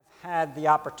had the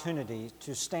opportunity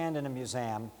to stand in a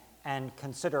museum and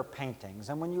consider paintings.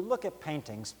 And when you look at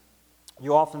paintings,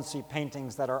 you often see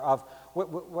paintings that are of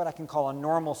what I can call a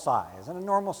normal size. And a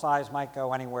normal size might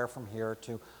go anywhere from here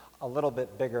to a little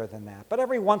bit bigger than that. But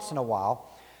every once in a while,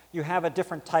 you have a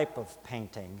different type of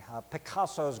painting.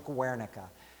 Picasso's Guernica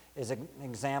is an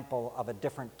example of a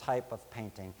different type of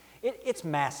painting. It's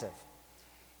massive.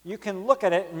 You can look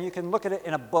at it, and you can look at it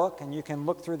in a book, and you can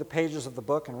look through the pages of the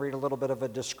book and read a little bit of a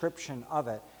description of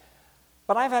it.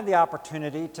 But I've had the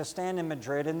opportunity to stand in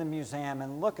Madrid in the museum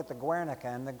and look at the Guernica,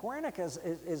 and the Guernica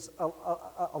is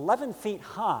 11 feet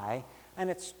high, and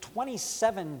it's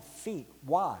 27 feet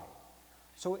wide.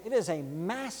 So it is a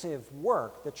massive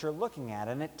work that you're looking at,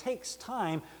 and it takes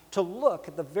time to look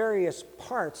at the various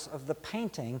parts of the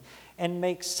painting and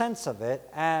make sense of it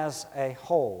as a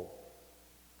whole.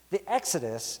 The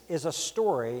Exodus is a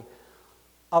story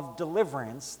of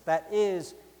deliverance that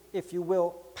is, if you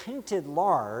will, painted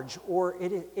large, or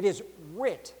it is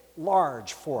writ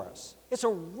large for us. It's a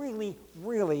really,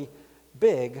 really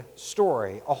big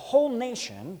story. A whole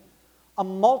nation, a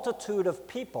multitude of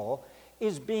people,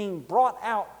 is being brought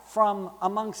out from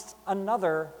amongst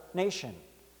another nation.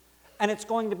 And it's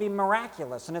going to be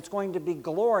miraculous, and it's going to be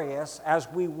glorious as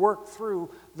we work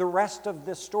through the rest of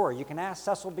this story. You can ask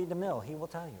Cecil B. DeMille, he will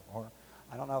tell you. Or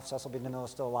I don't know if Cecil B. DeMille is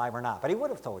still alive or not, but he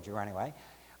would have told you anyway,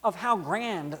 of how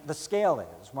grand the scale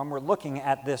is when we're looking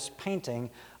at this painting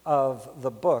of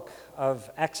the book of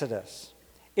Exodus.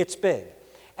 It's big.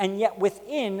 And yet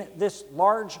within this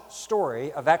large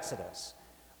story of Exodus,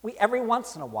 we every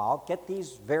once in a while get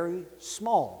these very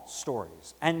small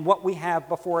stories. And what we have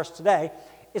before us today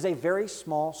is a very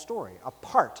small story, a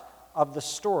part of the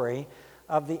story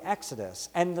of the Exodus.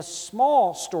 And the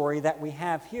small story that we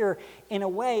have here, in a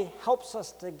way, helps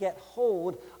us to get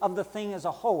hold of the thing as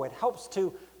a whole. It helps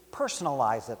to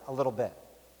personalize it a little bit.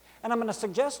 And I'm going to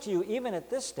suggest to you, even at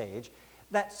this stage,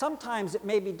 that sometimes it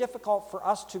may be difficult for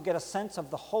us to get a sense of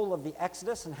the whole of the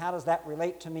Exodus and how does that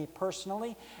relate to me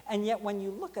personally. And yet when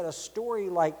you look at a story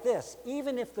like this,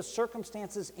 even if the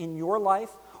circumstances in your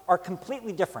life are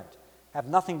completely different, have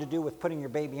nothing to do with putting your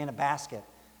baby in a basket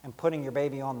and putting your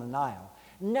baby on the Nile,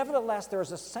 nevertheless, there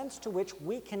is a sense to which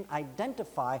we can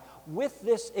identify with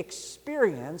this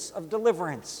experience of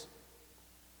deliverance,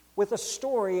 with the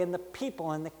story and the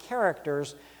people and the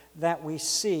characters that we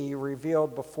see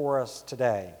revealed before us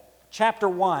today. Chapter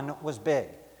 1 was big.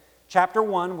 Chapter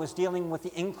 1 was dealing with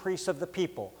the increase of the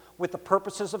people, with the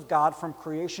purposes of God from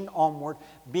creation onward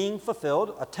being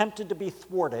fulfilled, attempted to be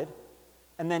thwarted,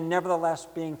 and then nevertheless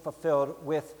being fulfilled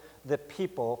with the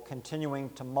people continuing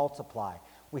to multiply.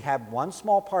 We had one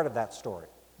small part of that story,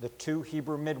 the 2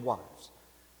 Hebrew midwives.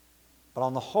 But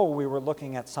on the whole, we were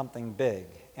looking at something big.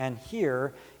 And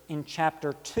here in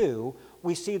chapter 2,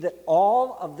 we see that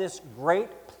all of this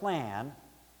great plan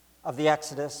of the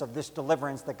Exodus, of this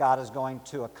deliverance that God is going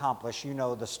to accomplish, you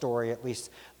know the story, at least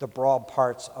the broad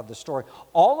parts of the story,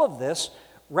 all of this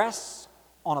rests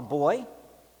on a boy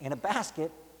in a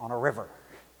basket on a river.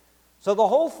 So the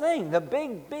whole thing, the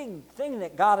big, big thing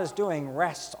that God is doing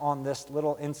rests on this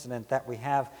little incident that we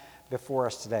have before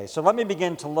us today. So let me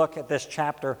begin to look at this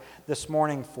chapter this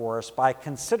morning for us by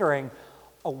considering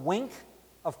a wink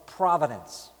of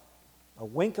providence. A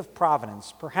wink of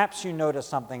providence. Perhaps you noticed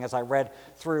something as I read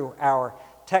through our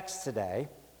text today,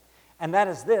 and that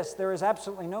is this: there is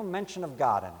absolutely no mention of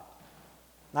God in it.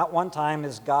 Not one time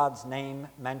is God's name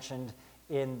mentioned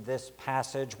in this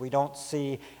passage. We don't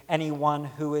see anyone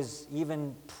who is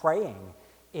even praying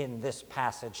in this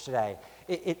passage today.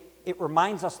 It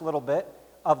reminds us a little bit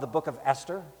of the book of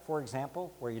Esther, for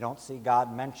example, where you don't see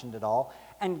God mentioned at all.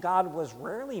 And God was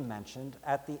rarely mentioned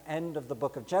at the end of the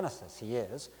book of Genesis. He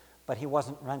is, but he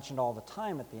wasn't mentioned all the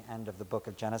time at the end of the book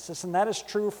of Genesis. And that is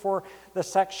true for the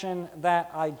section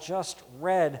that I just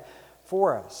read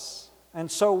for us.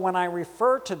 And so when I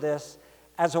refer to this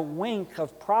as a wink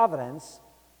of providence,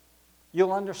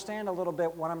 you'll understand a little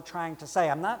bit what I'm trying to say.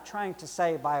 I'm not trying to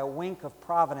say by a wink of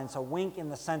providence, a wink in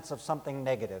the sense of something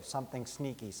negative, something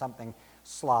sneaky, something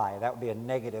sly. That would be a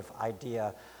negative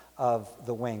idea of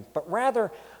the wink. But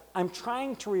rather, I'm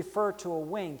trying to refer to a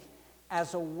wink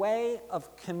as a way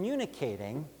of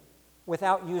communicating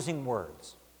without using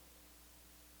words.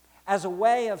 As a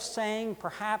way of saying,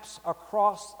 perhaps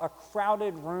across a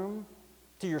crowded room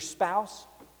to your spouse,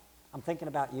 I'm thinking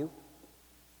about you.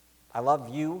 I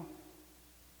love you.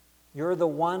 You're the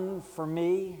one for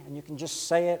me, and you can just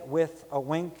say it with a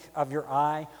wink of your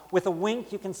eye. With a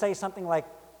wink, you can say something like,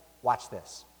 watch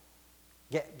this.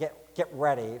 Get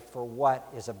ready for what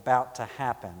is about to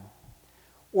happen.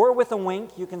 Or with a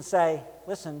wink, you can say,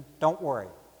 listen, don't worry.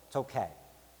 It's okay.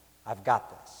 I've got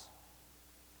this.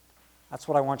 That's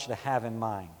what I want you to have in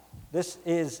mind. This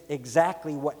is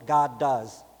exactly what God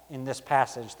does in this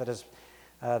passage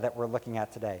that we're looking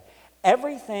at today.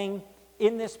 Everything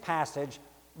in this passage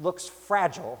looks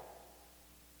fragile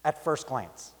at first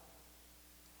glance.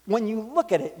 When you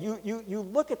look at it, you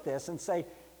look at this and say,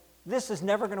 this is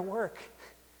never going to work.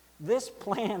 This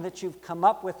plan that you've come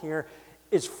up with here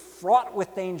is fraught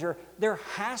with danger. There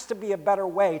has to be a better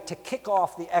way to kick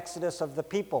off the exodus of the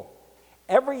people.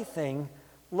 Everything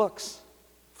looks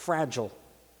fragile,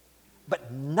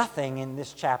 but nothing in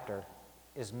this chapter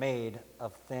is made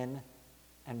of thin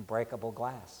and breakable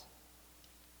glass.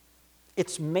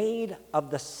 It's made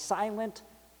of the silent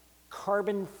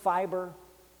carbon fiber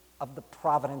of the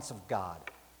providence of God.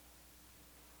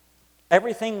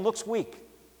 Everything looks weak,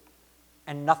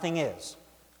 and nothing is.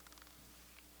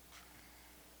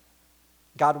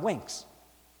 God winks.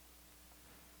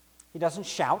 He doesn't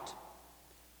shout.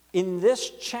 In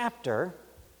this chapter,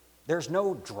 there's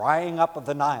no drying up of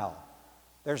the Nile.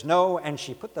 There's no, and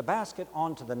she put the basket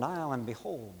onto the Nile, and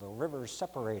behold, the rivers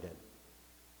separated,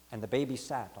 and the baby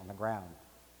sat on the ground.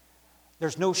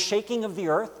 There's no shaking of the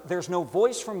earth. There's no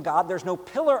voice from God. There's no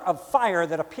pillar of fire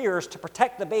that appears to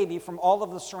protect the baby from all of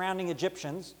the surrounding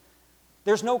Egyptians.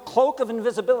 There's no cloak of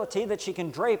invisibility that she can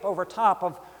drape over top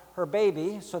of her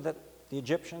baby so that the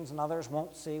Egyptians and others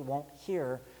won't see, won't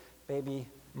hear baby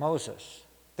Moses.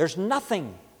 There's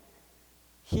nothing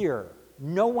here.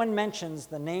 No one mentions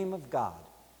the name of God.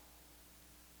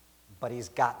 But he's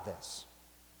got this.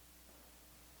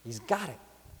 He's got it.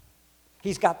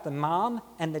 He's got the mom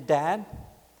and the dad.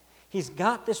 He's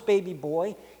got this baby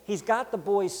boy. He's got the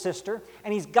boy's sister.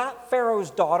 And he's got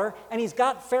Pharaoh's daughter. And he's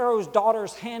got Pharaoh's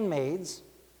daughter's handmaids.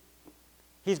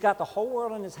 He's got the whole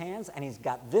world in his hands. And he's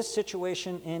got this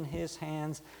situation in his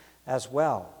hands as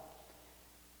well.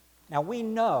 Now we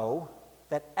know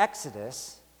that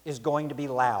Exodus is going to be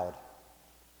loud.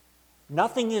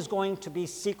 Nothing is going to be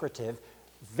secretive.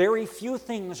 Very few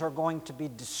things are going to be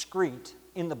discreet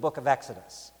in the book of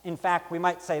Exodus. In fact, we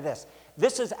might say this.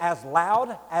 This is as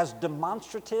loud, as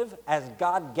demonstrative as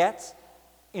God gets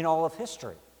in all of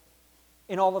history,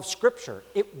 in all of Scripture.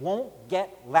 It won't get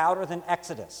louder than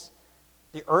Exodus.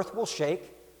 The earth will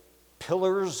shake.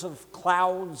 Pillars of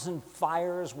clouds and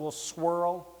fires will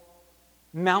swirl.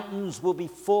 Mountains will be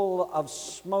full of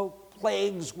smoke.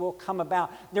 Plagues will come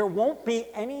about. There won't be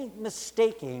any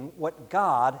mistaking what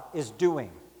God is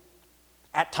doing.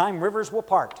 At times, rivers will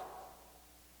part.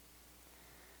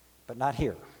 But not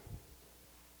here.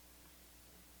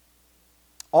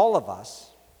 All of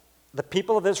us, the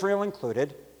people of Israel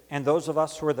included, and those of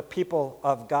us who are the people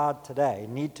of God today,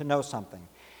 need to know something.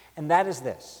 And that is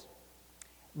this.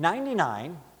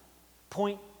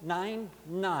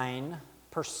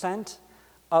 99.99%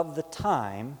 of the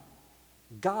time,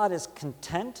 God is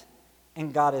content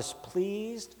and God is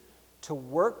pleased to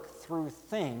work through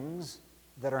things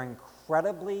that are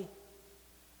incredibly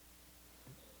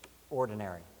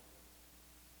ordinary.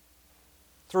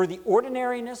 Through the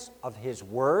ordinariness of His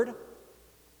Word,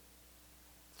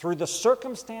 through the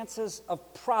circumstances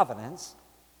of providence,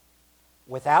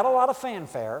 without a lot of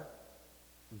fanfare,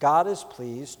 God is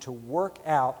pleased to work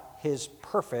out His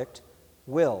perfect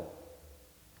will.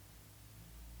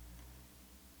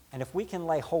 And if we can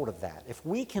lay hold of that, if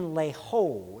we can lay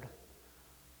hold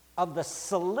of the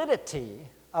solidity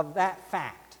of that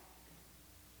fact,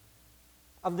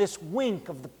 of this wink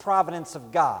of the providence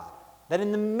of God, that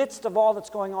in the midst of all that's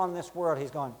going on in this world,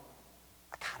 He's going,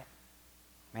 I got it.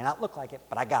 May not look like it,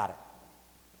 but I got it.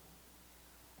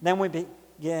 Then we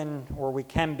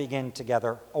can begin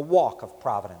together a walk of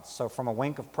providence. So from a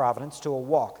wink of providence to a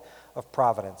walk of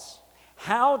providence.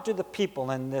 How do the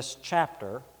people in this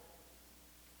chapter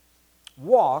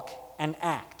walk and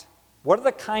act? What are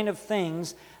the kind of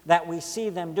things that we see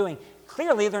them doing?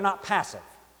 Clearly, they're not passive,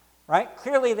 right?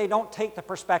 Clearly, they don't take the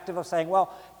perspective of saying,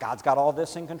 well, God's got all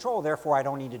this in control, therefore I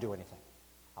don't need to do anything.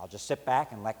 I'll just sit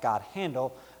back and let God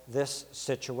handle this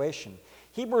situation.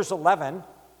 Hebrews 11,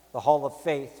 the Hall of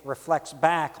Faith, reflects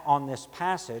back on this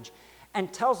passage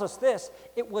and tells us this: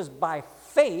 it was by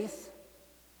faith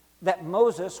that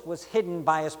Moses was hidden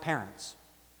by his parents.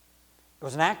 It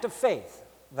was an act of faith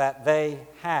that they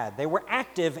had. They were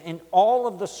active in all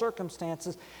of the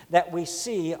circumstances that we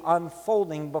see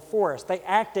unfolding before us. They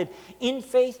acted in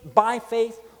faith, by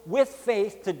faith, with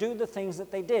faith to do the things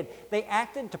that they did. They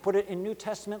acted, to put it in New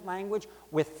Testament language,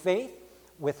 with faith,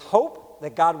 with hope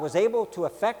that God was able to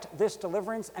effect this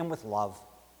deliverance, and with love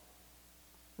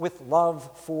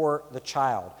for the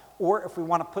child. Or if we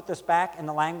want to put this back in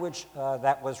the language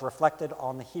that was reflected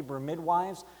on the Hebrew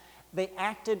midwives, they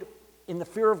acted in the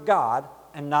fear of God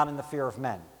and not in the fear of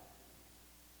men.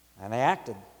 And they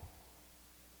acted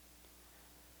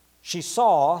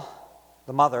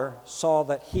The mother saw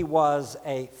that he was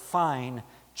a fine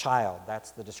child.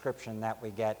 That's the description that we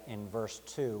get in verse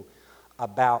 2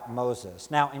 about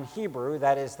Moses. Now, in Hebrew,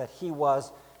 that is that he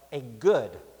was a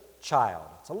good child.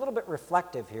 It's a little bit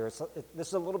reflective here. This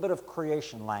is a little bit of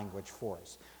creation language for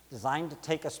us, designed to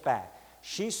take us back.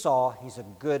 She saw he's a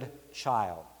good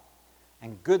child,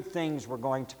 and good things were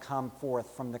going to come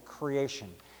forth from the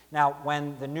creation. Now,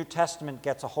 when the New Testament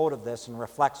gets a hold of this and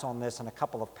reflects on this in a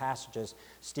couple of passages,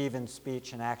 Stephen's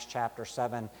speech in Acts chapter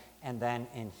 7 and then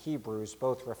in Hebrews,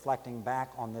 both reflecting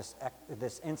back on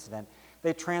this incident,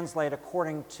 they translate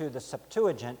according to the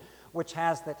Septuagint, which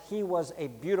has that he was a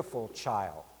beautiful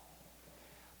child.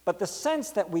 But the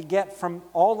sense that we get from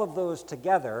all of those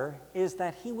together is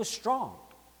that he was strong,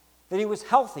 that he was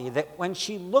healthy, that when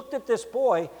she looked at this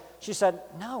boy, she said,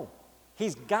 no,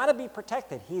 he's got to be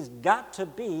protected. He's got to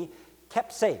be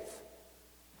kept safe.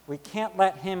 We can't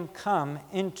let him come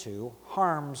into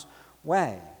harm's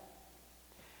way.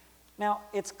 Now,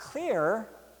 it's clear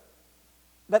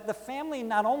that the family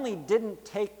not only didn't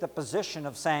take the position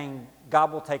of saying,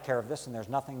 God will take care of this and there's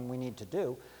nothing we need to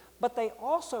do, but they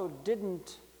also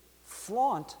didn't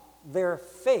flaunt their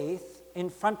faith in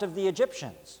front of the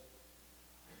Egyptians.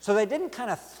 So they didn't kind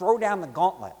of throw down the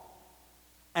gauntlet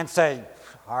and say,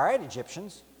 all right,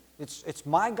 Egyptians, it's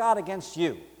my God against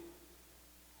you.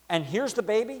 And here's the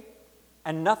baby,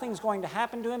 and nothing's going to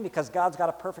happen to him because God's got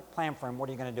a perfect plan for him. What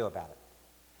are you going to do about it?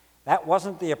 That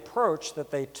wasn't the approach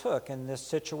that they took in this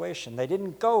situation. They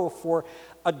didn't go for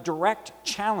a direct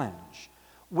challenge.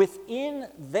 Within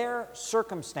their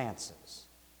circumstances,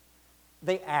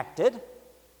 they acted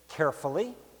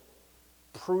carefully,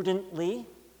 prudently,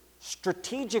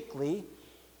 strategically,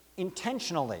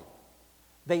 intentionally.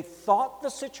 They thought the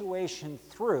situation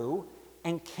through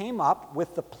and came up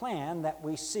with the plan that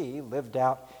we see lived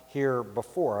out here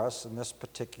before us in this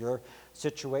particular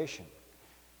situation.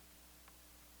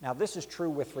 Now, this is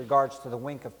true with regards to the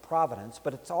wink of providence,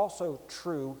 but it's also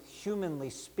true,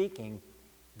 humanly speaking.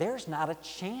 There's not a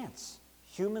chance,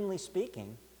 humanly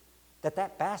speaking,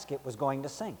 that basket was going to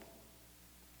sink.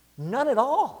 None at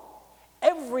all.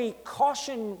 Every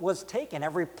caution was taken,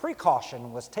 every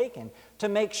precaution was taken to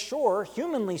make sure,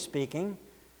 humanly speaking,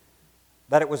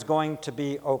 that it was going to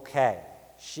be okay.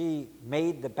 She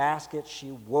made the basket,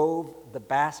 she wove the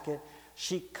basket,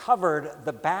 she covered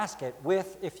the basket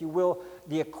with, if you will,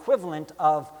 the equivalent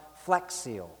of Flex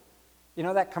Seal. You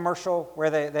know that commercial where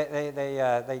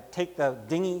they take the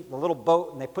dinghy, the little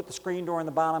boat, and they put the screen door in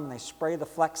the bottom and they spray the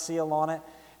Flex Seal on it,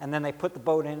 and then they put the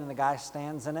boat in and the guy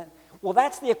stands in it? Well,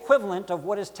 that's the equivalent of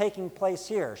what is taking place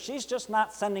here. She's just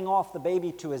not sending off the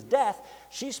baby to his death.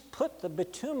 She's put the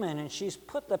bitumen and she's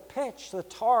put the pitch, the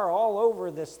tar all over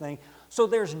this thing. So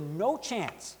there's no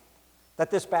chance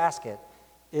that this basket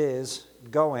is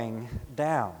going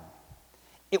down.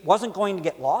 It wasn't going to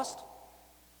get lost.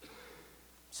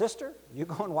 Sister, you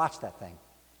go and watch that thing.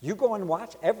 You go and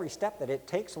watch every step that it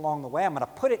takes along the way. I'm going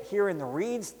to put it here in the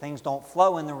reeds. Things don't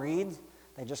flow in the reeds.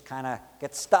 They just kind of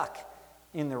get stuck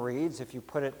in the reeds if you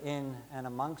put it in and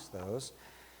amongst those.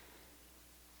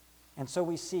 And so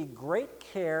we see great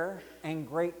care and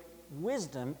great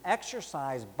wisdom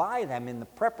exercised by them in the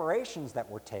preparations that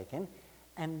were taken.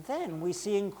 And then we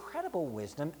see incredible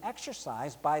wisdom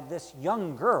exercised by this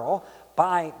young girl,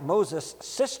 by Moses'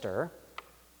 sister,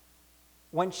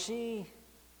 when she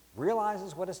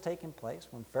realizes what has taken place,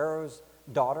 when Pharaoh's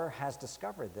daughter has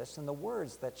discovered this, and the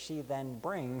words that she then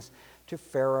brings to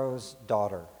Pharaoh's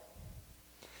daughter.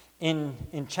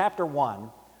 In chapter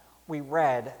 1, we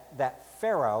read that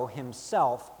Pharaoh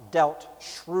himself dealt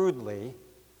shrewdly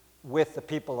with the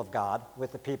people of God,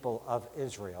 with the people of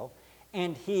Israel,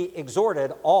 and he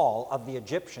exhorted all of the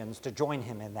Egyptians to join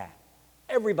him in that.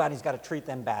 Everybody's got to treat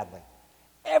them badly.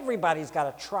 Everybody's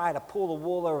got to try to pull the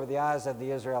wool over the eyes of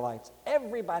the Israelites.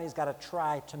 Everybody's got to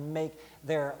try to make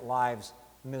their lives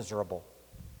miserable.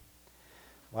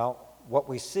 Well, what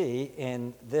we see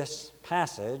in this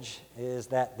passage is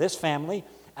that this family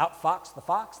outfoxed the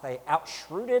fox. They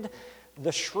outshrewded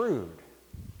the shrewd.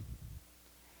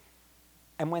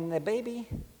 And when the baby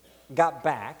got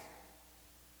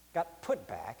put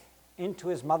back into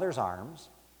his mother's arms,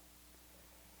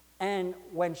 and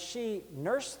when she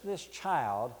nursed this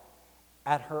child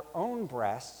at her own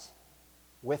breasts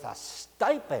with a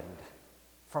stipend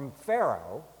from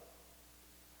Pharaoh,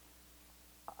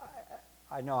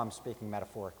 I know I'm speaking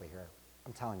metaphorically here.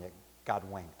 I'm telling you, God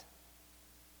winked.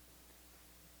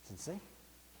 See?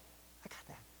 I got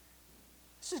that.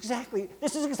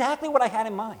 This is exactly what I had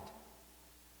in mind.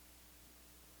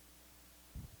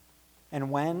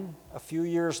 And when, a few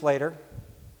years later,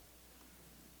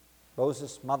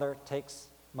 Moses' mother takes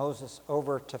Moses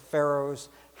over to Pharaoh's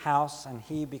house, and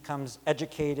he becomes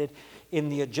educated in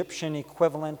the Egyptian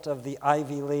equivalent of the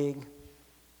Ivy League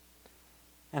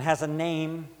and has a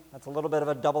name that's a little bit of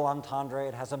a double entendre.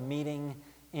 It has a meaning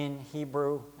in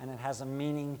Hebrew, and it has a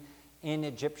meaning in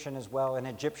Egyptian as well, an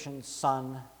Egyptian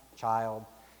son, child,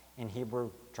 in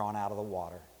Hebrew, drawn out of the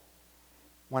water.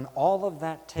 When all of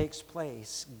that takes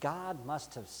place, God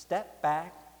must have stepped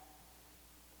back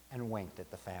and winked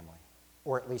at the family,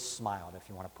 or at least smiled, if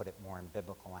you want to put it more in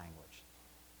biblical language,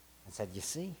 and said, you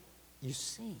see? You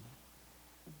see?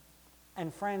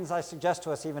 And friends, I suggest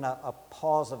to us even a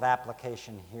pause of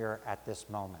application here at this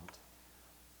moment.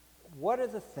 What are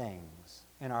the things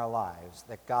in our lives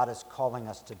that God is calling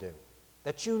us to do,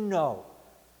 that you know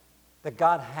that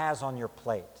God has on your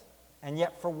plate, and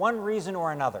yet for one reason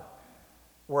or another,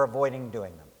 we're avoiding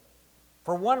doing them?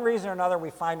 For one reason or another,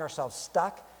 we find ourselves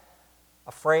stuck,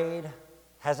 afraid,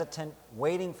 hesitant,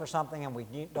 waiting for something, and we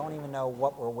don't even know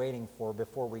what we're waiting for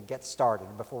before we get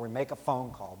started, before we make a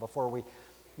phone call, before we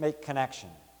make connection.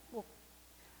 Well,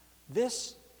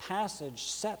 this passage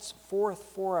sets forth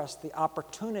for us the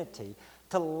opportunity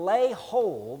to lay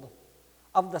hold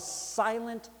of the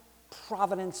silent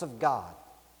providence of God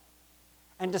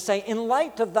and to say, in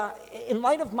light of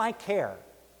my care,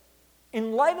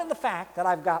 in light of the fact that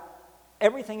I've got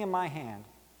everything in my hand,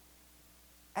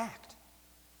 act.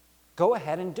 Go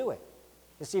ahead and do it.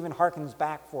 This even harkens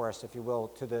back for us, if you will,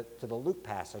 to the Luke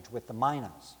passage with the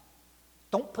minas.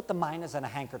 Don't put the minas in a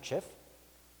handkerchief.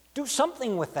 Do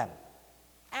something with them.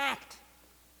 Act.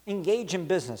 Engage in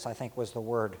business, I think was the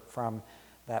word from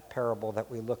that parable that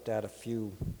we looked at a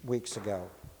few weeks ago.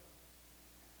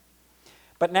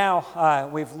 But now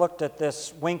we've looked at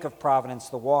this wink of providence,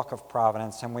 the walk of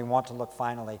providence, and we want to look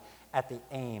finally at the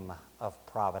aim of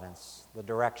providence, the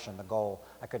direction, the goal.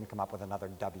 I couldn't come up with another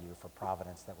W for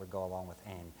providence that would go along with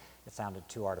aim. It sounded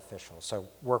too artificial, so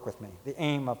work with me. The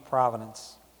aim of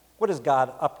providence. What is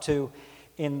God up to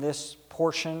in this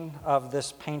portion of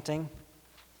this painting?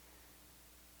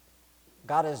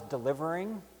 God is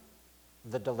delivering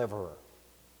the deliverer.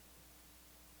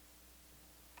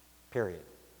 Period.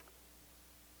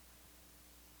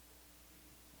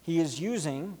 He is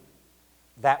using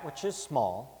that which is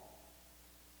small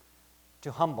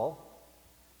to humble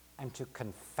and to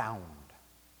confound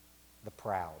the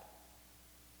proud.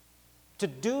 To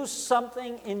do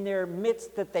something in their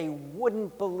midst that they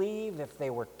wouldn't believe if they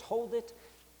were told it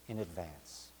in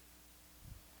advance.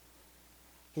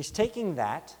 He's taking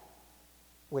that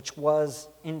which was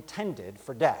intended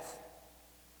for death.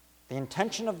 The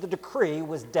intention of the decree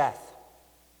was death.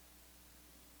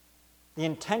 The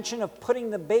intention of putting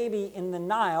the baby in the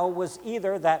Nile was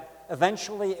either that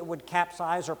eventually it would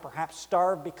capsize or perhaps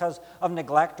starve because of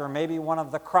neglect, or maybe one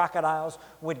of the crocodiles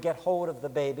would get hold of the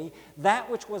baby. That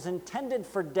which was intended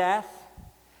for death.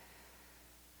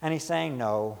 And he's saying,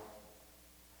 no,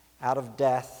 out of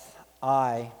death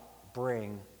I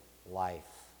bring life.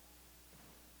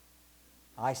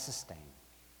 I sustain.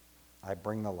 I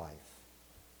bring the life.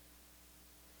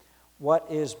 What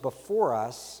is before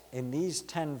us in these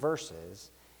 10 verses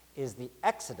is the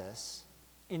Exodus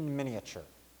in miniature.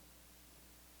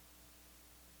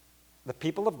 The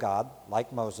people of God,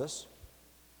 like Moses,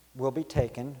 will be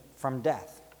taken from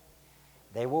death.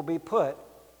 They will be put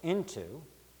into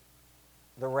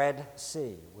the Red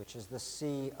Sea, which is the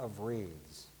Sea of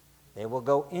Reeds. They will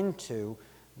go into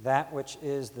that which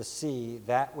is the sea,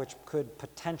 that which could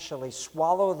potentially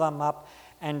swallow them up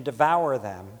and devour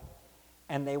them,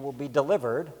 and they will be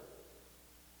delivered,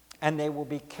 and they will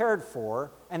be cared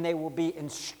for, and they will be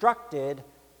instructed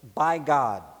by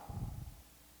God.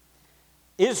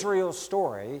 Israel's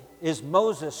story is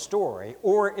Moses' story,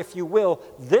 or if you will,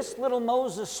 this little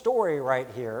Moses story right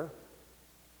here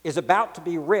is about to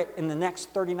be writ in the next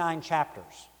 39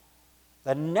 chapters.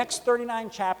 The next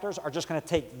 39 chapters are just going to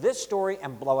take this story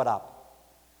and blow it up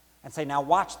and say, now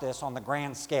watch this on the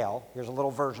grand scale. Here's a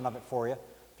little version of it for you.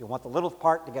 If you want the little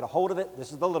part to get a hold of it,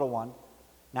 this is the little one.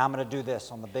 Now I'm going to do this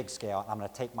on the big scale. I'm going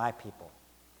to take my people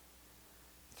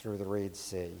through the Red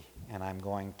Sea, and I'm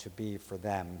going to be for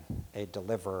them a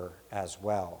deliverer as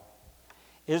well.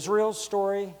 Israel's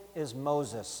story is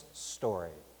Moses' story.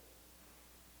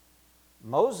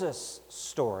 Moses'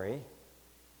 story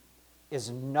is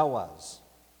Noah's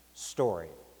story.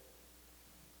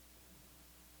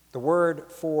 The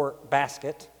word for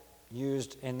basket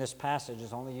used in this passage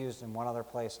is only used in one other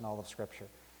place in all of Scripture,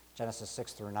 Genesis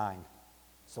 6 through 9.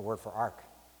 It's the word for ark.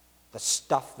 The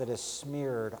stuff that is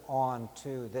smeared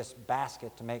onto this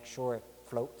basket to make sure it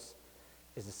floats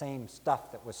is the same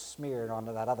stuff that was smeared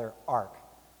onto that other ark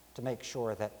to make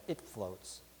sure that it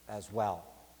floats as well.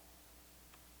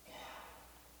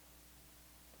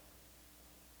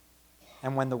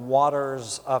 And when the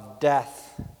waters of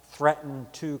death threaten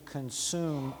to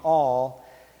consume all,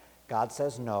 God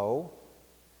says, no.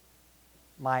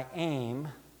 My aim,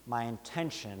 my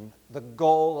intention, the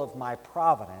goal of my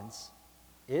providence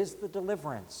is the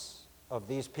deliverance of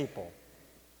these people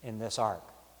in this ark.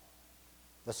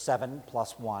 The 7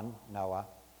 plus 1, Noah,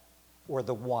 or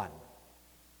the one,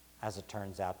 as it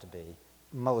turns out to be,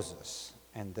 Moses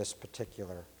in this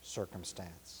particular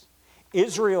circumstance.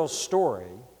 Israel's story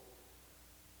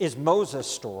is Moses'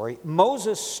 story.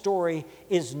 Moses' story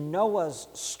is Noah's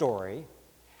story.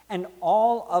 And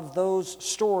all of those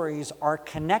stories are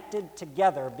connected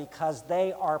together because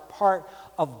they are part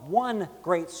of one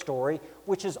great story,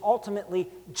 which is ultimately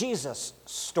Jesus'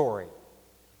 story.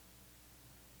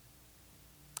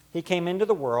 He came into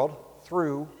the world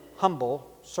through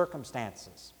humble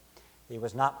circumstances. He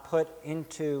was not put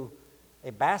into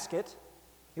a basket.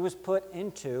 He was put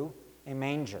into a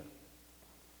manger.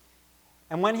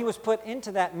 And when he was put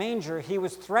into that manger, he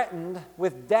was threatened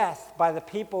with death by the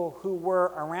people who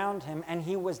were around him, and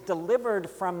he was delivered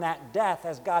from that death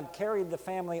as God carried the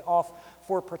family off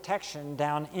for protection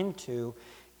down into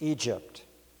Egypt.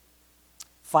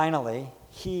 Finally,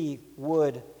 he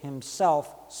would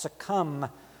himself succumb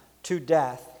to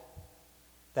death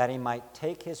that he might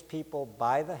take his people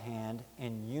by the hand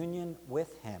in union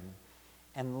with him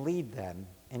and lead them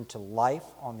into life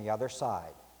on the other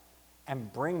side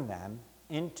and bring them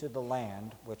into the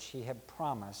land which he had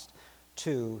promised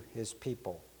to his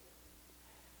people.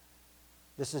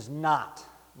 This is not,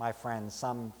 my friends,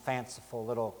 some fanciful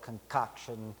little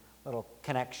concoction, little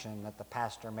connection that the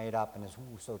pastor made up and is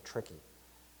so tricky.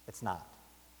 It's not.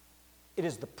 It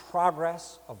is the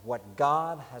progress of what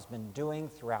God has been doing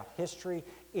throughout history.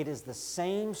 It is the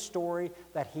same story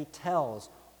that he tells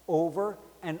over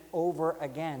and over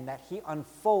again, that he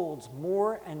unfolds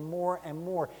more and more and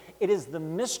more. It is the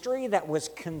mystery that was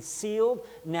concealed,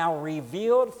 now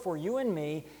revealed for you and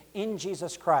me in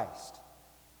Jesus Christ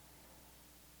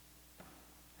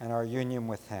and our union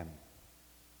with him.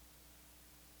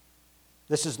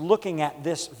 This is looking at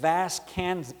this vast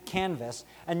canvas,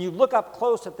 and you look up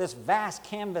close at this vast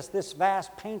canvas, this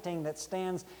vast painting that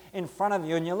stands in front of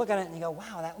you, and you look at it and you go,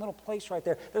 wow, that little place right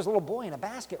there, there's a little boy in a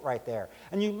basket right there.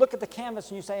 And you look at the canvas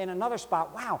and you say in another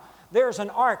spot, wow, there's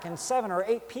an ark, and 7 or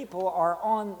 8 people are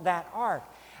on that ark.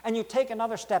 And you take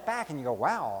another step back and you go,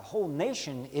 wow, a whole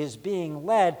nation is being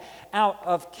led out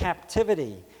of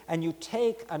captivity. And you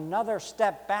take another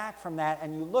step back from that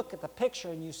and you look at the picture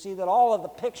and you see that all of the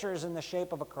picture is in the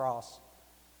shape of a cross.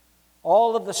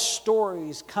 All of the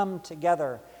stories come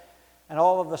together, and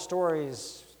all of the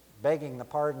stories, begging the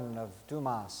pardon of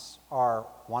Dumas, are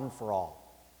one for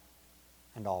all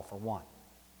and all for one.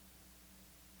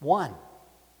 One.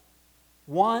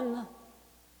 One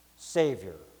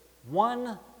Savior.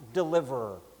 One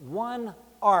deliverer, one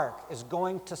ark is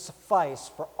going to suffice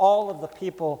for all of the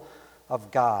people of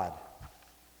God,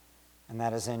 and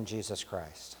that is in Jesus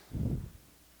Christ.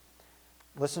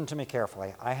 Listen to me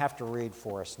carefully. I have to read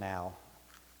for us now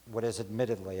what is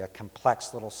admittedly a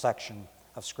complex little section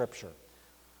of Scripture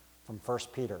from 1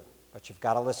 Peter, but you've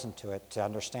got to listen to it to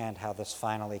understand how this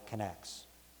finally connects.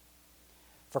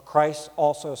 For Christ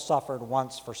also suffered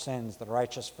once for sins, the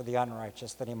righteous for the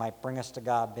unrighteous, that he might bring us to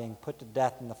God, being put to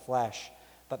death in the flesh,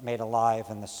 but made alive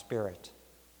in the Spirit.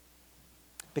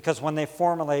 Because when they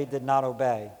formerly did not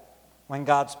obey, when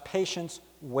God's patience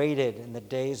waited in the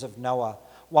days of Noah,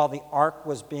 while the ark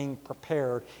was being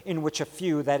prepared, in which a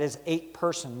few, that is 8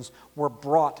 persons, were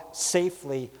brought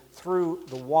safely through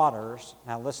the waters.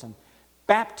 Now listen,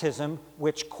 baptism,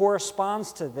 which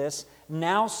corresponds to this,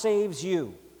 now saves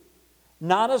you.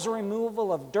 Not as a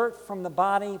removal of dirt from the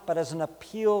body, but as an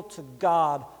appeal to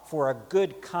God for a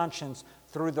good conscience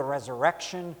through the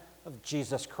resurrection of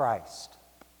Jesus Christ.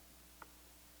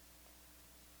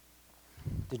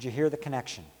 Did you hear the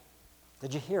connection?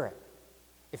 Did you hear it?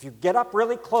 If you get up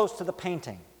really close to the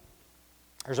painting,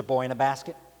 there's a boy in a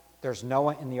basket, there's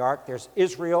Noah in the ark, there's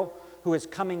Israel who is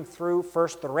coming through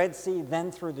first the Red Sea,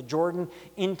 then through the Jordan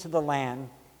into the land.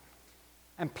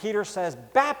 And Peter says,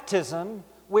 baptism,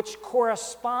 which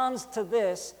corresponds to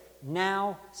this,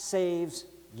 now saves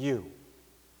you.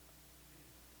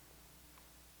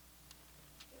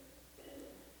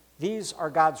 These are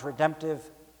God's redemptive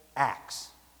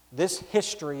acts. This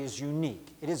history is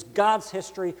unique. It is God's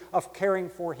history of caring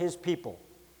for his people.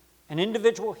 An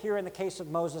individual here in the case of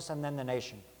Moses, and then the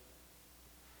nation.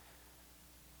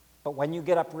 But when you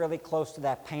get up really close to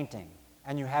that painting,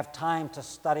 and you have time to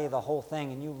study the whole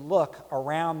thing, and you look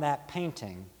around that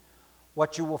painting,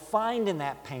 what you will find in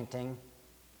that painting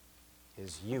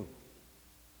is you.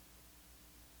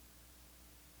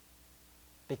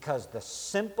 Because the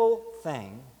simple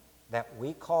thing that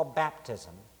we call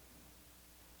baptism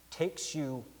takes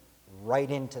you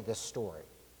right into this story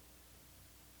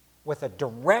with a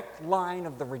direct line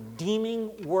of the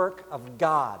redeeming work of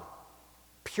God,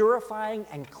 purifying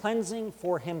and cleansing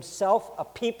for himself a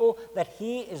people that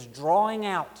he is drawing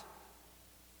out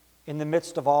in the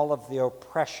midst of all of the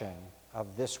oppression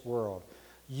of this world.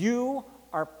 You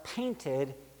are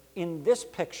painted in this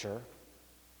picture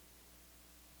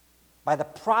by the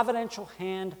providential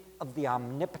hand of the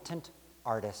omnipotent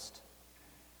artist.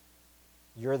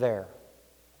 You're there.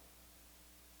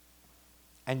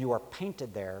 And you are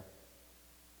painted there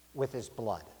with his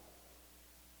blood.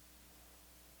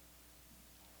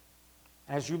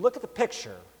 And as you look at the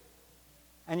picture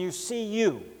and you see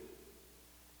you,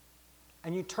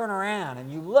 and you turn around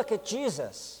and you look at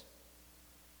Jesus,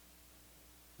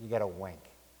 you get a wink.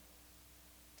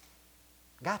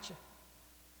 Gotcha.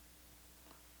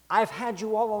 I've had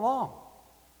you all along.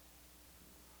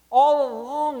 All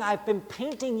along, I've been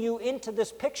painting you into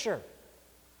this picture.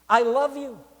 I love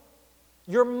you.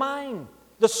 You're mine.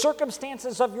 The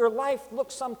circumstances of your life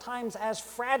look sometimes as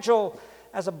fragile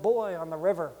as a buoy on the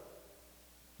river.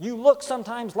 You look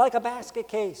sometimes like a basket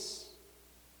case.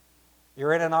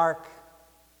 You're in an ark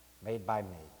made by me,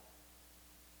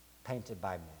 painted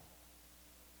by me.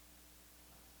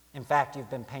 In fact, you've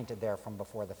been painted there from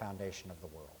before the foundation of the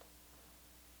world.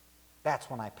 That's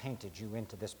when I painted you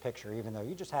into this picture, even though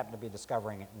you just happen to be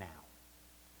discovering it now.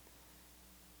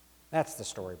 That's the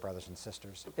story, brothers and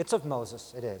sisters. It's of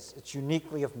Moses, it is. It's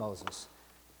uniquely of Moses.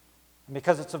 And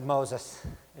because it's of Moses,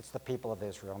 it's the people of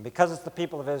Israel. And because it's the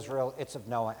people of Israel, it's of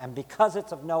Noah. And because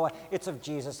it's of Noah, it's of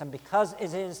Jesus. And because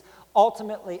it is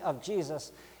ultimately of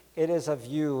Jesus, it is of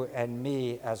you and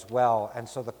me as well. And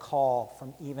so the call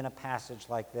from even a passage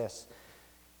like this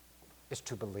is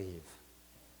to believe.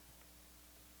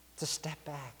 To step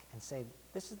back and say,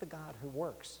 this is the God who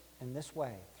works in this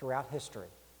way throughout history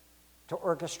to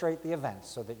orchestrate the events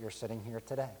so that you're sitting here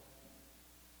today. And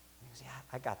he goes, yeah,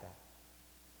 I got that.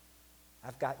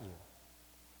 I've got you.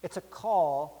 It's a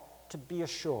call to be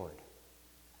assured.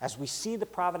 As we see the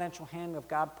providential hand of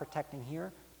God protecting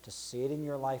here, to see it in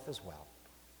your life as well.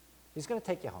 He's going to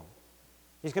take you home.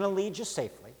 He's going to lead you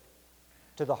safely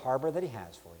to the harbor that he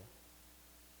has for you.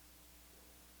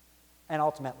 And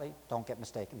ultimately, don't get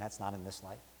mistaken, that's not in this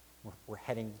life. We're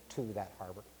heading to that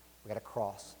harbor. We've got to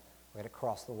cross. We've got to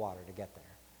cross the water to get there.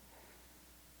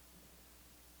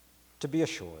 To be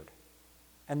assured.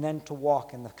 And then to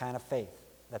walk in the kind of faith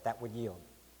that would yield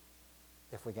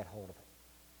if we get hold of it.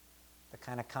 The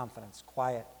kind of confidence,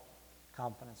 quiet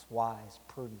confidence, wise,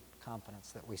 prudent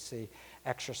confidence that we see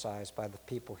exercised by the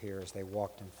people here as they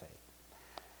walked in faith.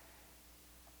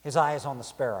 His eye is on the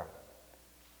sparrow.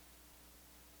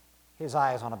 His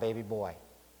eye is on a baby boy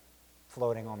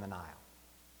floating on the Nile.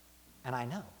 And I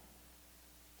know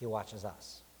he watches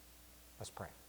us. Let's pray.